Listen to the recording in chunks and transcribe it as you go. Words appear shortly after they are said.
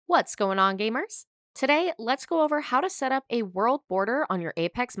What's going on, gamers? Today, let's go over how to set up a world border on your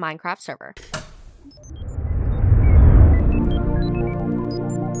Apex Minecraft server.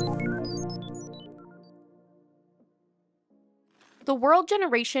 The world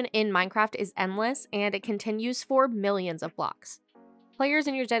generation in Minecraft is endless, and it continues for millions of blocks. Players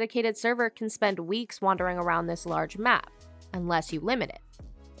in your dedicated server can spend weeks wandering around this large map, unless you limit it.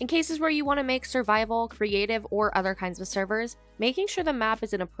 In cases where you want to make survival, creative, or other kinds of servers, making sure the map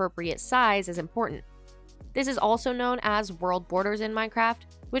is an appropriate size is important. This is also known as world borders in Minecraft,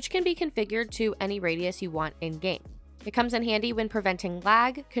 which can be configured to any radius you want in-game. It comes in handy when preventing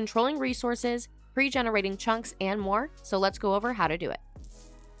lag, controlling resources, pre-generating chunks, and more, so let's go over how to do it.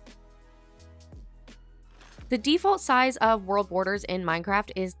 The default size of world borders in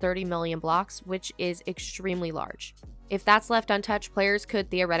Minecraft is 30 million blocks, which is extremely large. If that's left untouched, players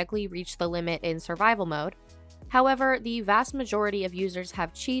could theoretically reach the limit in survival mode. However, the vast majority of users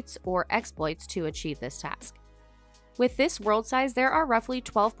have cheats or exploits to achieve this task. With this world size, there are roughly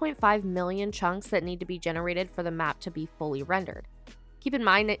 12.5 million chunks that need to be generated for the map to be fully rendered. Keep in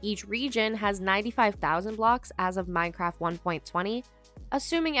mind that each region has 95,000 blocks as of Minecraft 1.20,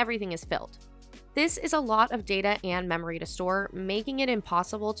 assuming everything is filled. This is a lot of data and memory to store, making it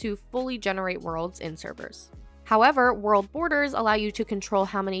impossible to fully generate worlds in servers. However, world borders allow you to control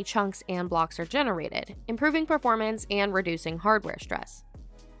how many chunks and blocks are generated, improving performance and reducing hardware stress.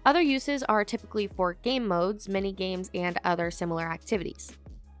 Other uses are typically for game modes, mini-games, and other similar activities.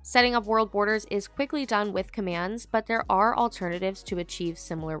 Setting up world borders is quickly done with commands, but there are alternatives to achieve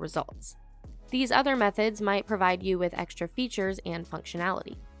similar results. These other methods might provide you with extra features and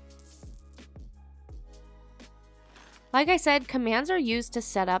functionality. Like I said, commands are used to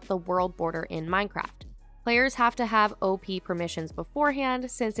set up the world border in Minecraft. Players have to have OP permissions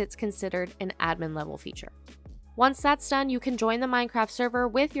beforehand since it's considered an admin level feature. Once that's done, you can join the Minecraft server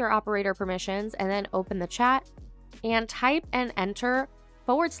with your operator permissions and then open the chat and type and enter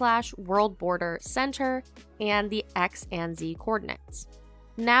 /world border center and the X and Z coordinates.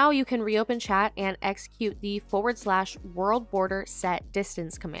 Now you can reopen chat and execute the /world border set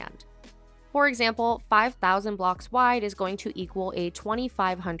distance command. For example, 5,000 blocks wide is going to equal a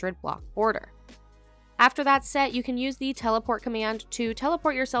 2,500 block border. After that's set, you can use the teleport command to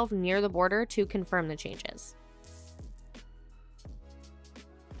teleport yourself near the border to confirm the changes.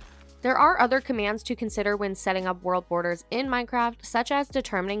 There are other commands to consider when setting up world borders in Minecraft, such as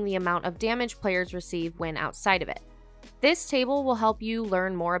determining the amount of damage players receive when outside of it. This table will help you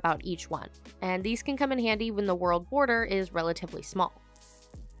learn more about each one, and these can come in handy when the world border is relatively small.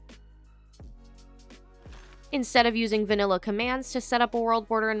 Instead of using vanilla commands to set up a world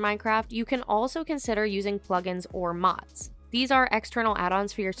border in Minecraft, you can also consider using plugins or mods. These are external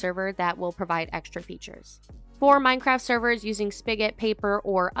add-ons for your server that will provide extra features. For Minecraft servers using Spigot, Paper,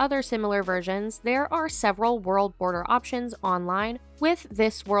 or other similar versions, there are several world border options online, with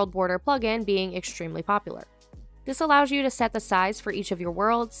this world border plugin being extremely popular. This allows you to set the size for each of your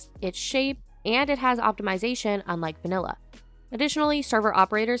worlds, its shape, and it has optimization unlike vanilla. Additionally, server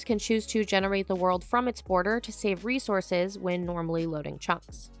operators can choose to generate the world from its border to save resources when normally loading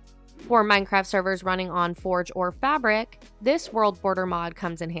chunks. For Minecraft servers running on Forge or Fabric, this world border mod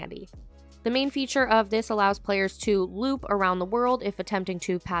comes in handy. The main feature of this allows players to loop around the world if attempting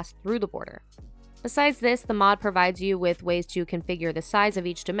to pass through the border. Besides this, the mod provides you with ways to configure the size of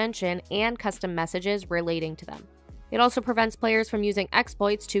each dimension and custom messages relating to them. It also prevents players from using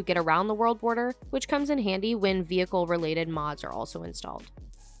exploits to get around the world border, which comes in handy when vehicle-related mods are also installed.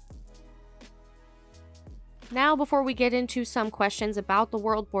 Now, before we get into some questions about the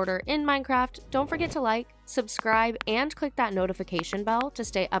world border in Minecraft, don't forget to like, subscribe, and click that notification bell to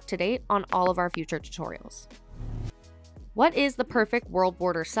stay up to date on all of our future tutorials. What is the perfect world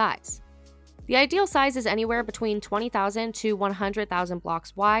border size? The ideal size is anywhere between 20,000 to 100,000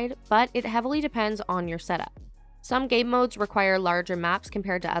 blocks wide, but it heavily depends on your setup. Some game modes require larger maps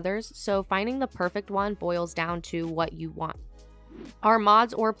compared to others, so finding the perfect one boils down to what you want. Are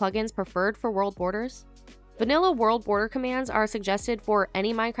mods or plugins preferred for world borders? Vanilla world border commands are suggested for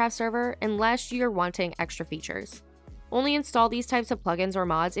any Minecraft server unless you're wanting extra features. Only install these types of plugins or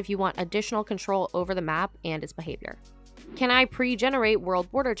mods if you want additional control over the map and its behavior. Can I pre-generate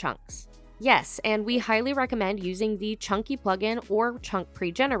world border chunks? Yes, and we highly recommend using the Chunky plugin or Chunk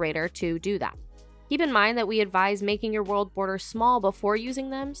Pre-Generator to do that. Keep in mind that we advise making your world border small before using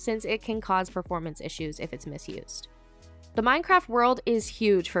them, since it can cause performance issues if it's misused. The Minecraft world is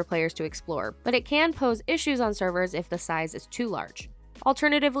huge for players to explore, but it can pose issues on servers if the size is too large.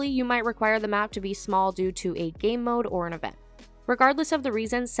 Alternatively, you might require the map to be small due to a game mode or an event. Regardless of the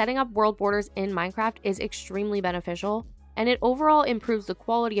reason, setting up world borders in Minecraft is extremely beneficial, and it overall improves the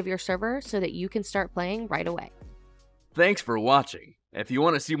quality of your server so that you can start playing right away. Thanks for watching. If you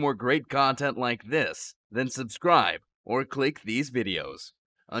want to see more great content like this, then subscribe or click these videos.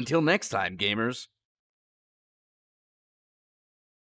 Until next time, gamers.